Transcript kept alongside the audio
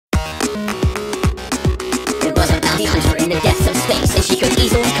behind her in the depths of space, and she could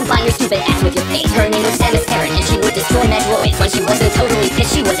easily combine your stupid ass with your face. Her name was Samus Aran, and she would destroy Metroid. When she wasn't totally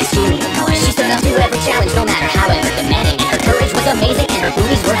pissed, she was extremely annoying. She stood up to every challenge, no matter however demanding, and her courage was amazing, and her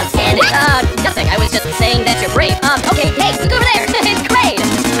booties were outstanding. Nothing. I was just saying that you're brave. Okay, hey, look over there. It's great.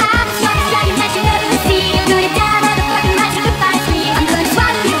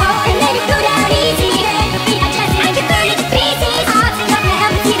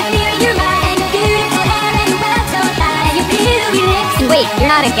 Wait,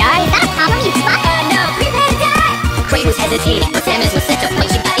 you're not a guy? Is that a problem, you fuck? No, prepare to die! Craig was hesitating, but Samus was such a fight.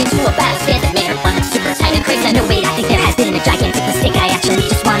 She got into a battle stance that made her butt super tight. And Craig said, no wait, I think there has been a gigantic mistake. I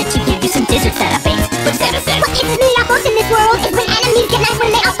actually just wanted to give you some desserts that I baked. But Samus said, what isn't me not both in this world is when enemies get nice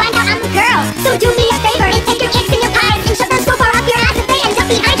when they all find out I'm a girl. So do me a favor and take your cakes and your pies and shove them so far up your ass that they end up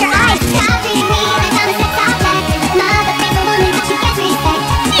behind your eyes. Stop being me when I'm a sex object. Mother faithful woman, but you get respect.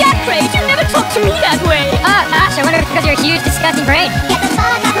 Yeah, Craig, you never talk to me that way. Gosh, I wonder if it's because of your huge, disgusting brain.